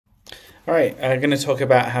All right, I'm going to talk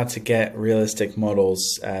about how to get realistic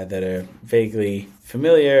models that are vaguely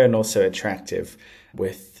familiar and also attractive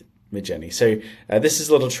with Midjourney. So this is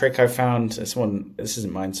a little trick I found. This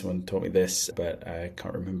isn't mine, someone taught me this, but I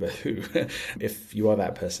can't remember who. If you are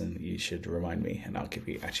that person, you should remind me and I'll give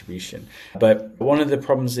you attribution. But one of the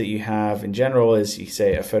problems that you have in general is you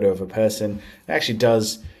say a photo of a person. It actually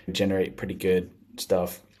does generate pretty good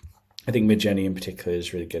stuff. I think Midjourney in particular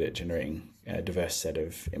is really good at generating a diverse set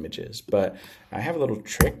of images. But I have a little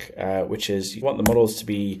trick, which is you want the models to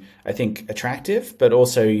be, I think, attractive, but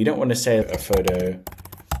also you don't want to say a photo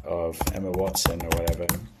of Emma Watson or whatever,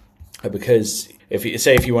 because if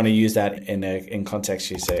you want to use that in context,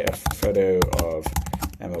 you say a photo of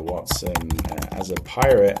Emma Watson as a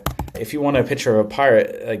pirate. If you want a picture of a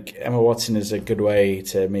pirate, like Emma Watson is a good way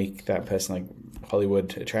to make that person like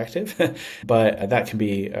Hollywood attractive, but that can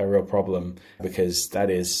be a real problem because that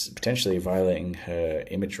is potentially violating her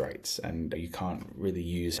image rights and you can't really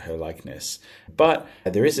use her likeness. But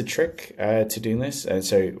there is a trick to doing this, and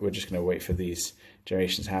so we're just going to wait for these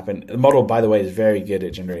generations to happen. The model, by the way, is very good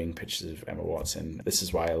at generating pictures of Emma Watson. This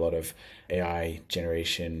is why a lot of AI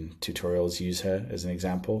generation tutorials use her as an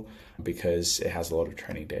example, because it has a lot of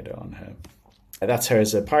training data on her. That's her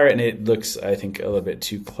as a pirate, and it looks, I think, a little bit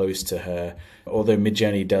too close to her. Although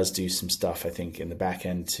Midjourney does do some stuff, I think, in the back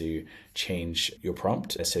end to change your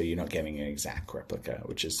prompt, so you're not getting an exact replica,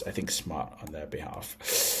 which is, I think, smart on their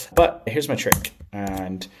behalf. But here's my trick.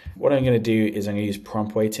 And what I'm going to do is I'm going to use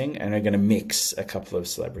prompt weighting, and I'm going to mix a couple of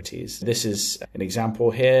celebrities. This is an example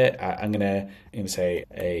here. I'm going to say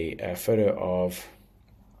a photo of,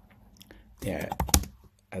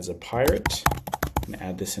 as a pirate.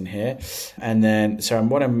 Add this in here, and then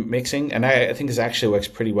what I'm mixing, and I think this actually works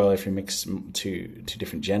pretty well if you mix two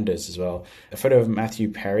different genders as well. A photo of Matthew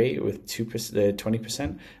Perry with 20%,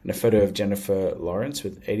 and a photo of Jennifer Lawrence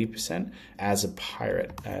with 80% as a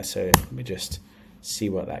pirate. So let me just see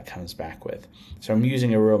what that comes back with. So I'm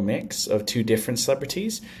using a real mix of two different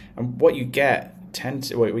celebrities, and what we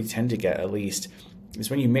tend to get at least, is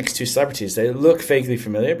when you mix two celebrities, they look vaguely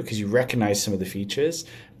familiar because you recognize some of the features,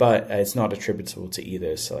 but it's not attributable to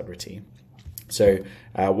either celebrity. So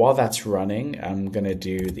while that's running, I'm going to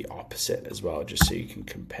do the opposite as well, just so you can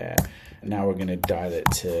compare. Now we're going to dial it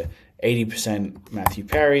to 80% Matthew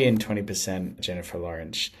Perry and 20% Jennifer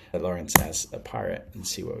Lawrence as a pirate, and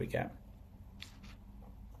see what we get.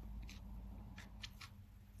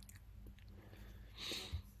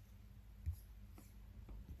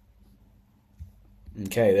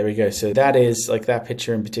 Okay, there we go. So that is, like, that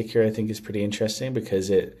picture in particular, I think is pretty interesting because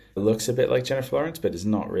it looks a bit like Jennifer Lawrence, but is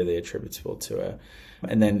not really attributable to her.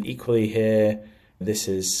 And then equally here, this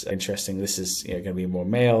is interesting. This is going to be more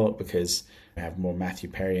male because we have more Matthew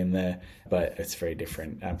Perry in there, but it's very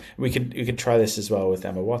different. We could try this as well with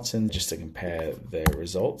Emma Watson just to compare the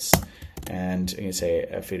results. And I'm going to say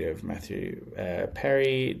a photo of Matthew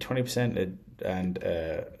Perry, 20%, and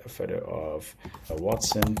a photo of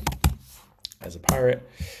Watson as a pirate,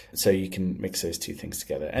 so you can mix those two things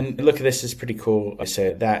together. And look at this, is pretty cool.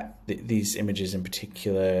 So that these images in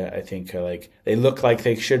particular, I think, are they look like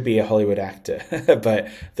they should be a Hollywood actor, but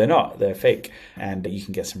they're not. They're fake, and you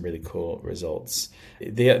can get some really cool results.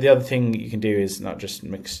 The other thing you can do is not just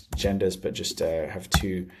mix genders, but just have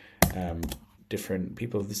two different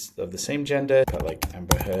people of the same gender. Got like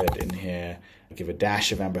Amber Heard in here. Give a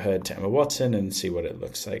dash of Amber Heard to Emma Watson and see what it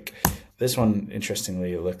looks like. This one,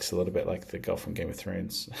 interestingly, looks a little bit like the girl from Game of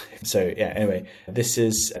Thrones. So yeah, anyway, this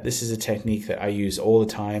is a technique that I use all the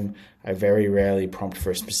time. I very rarely prompt for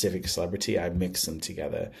a specific celebrity. I mix them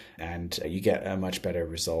together, and you get a much better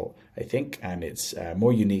result, I think, and it's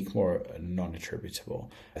more unique, more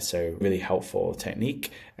non-attributable. So really helpful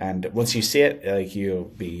technique, and once you see it, you'll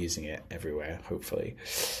be using it everywhere, hopefully.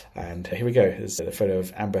 And here we go. There's the photo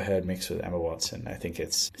of Amber Heard mixed with Emma Watson. I think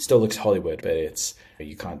it still looks Hollywood, but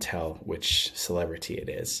you can't tell which celebrity it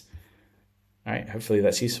is. All right, hopefully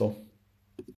that's useful.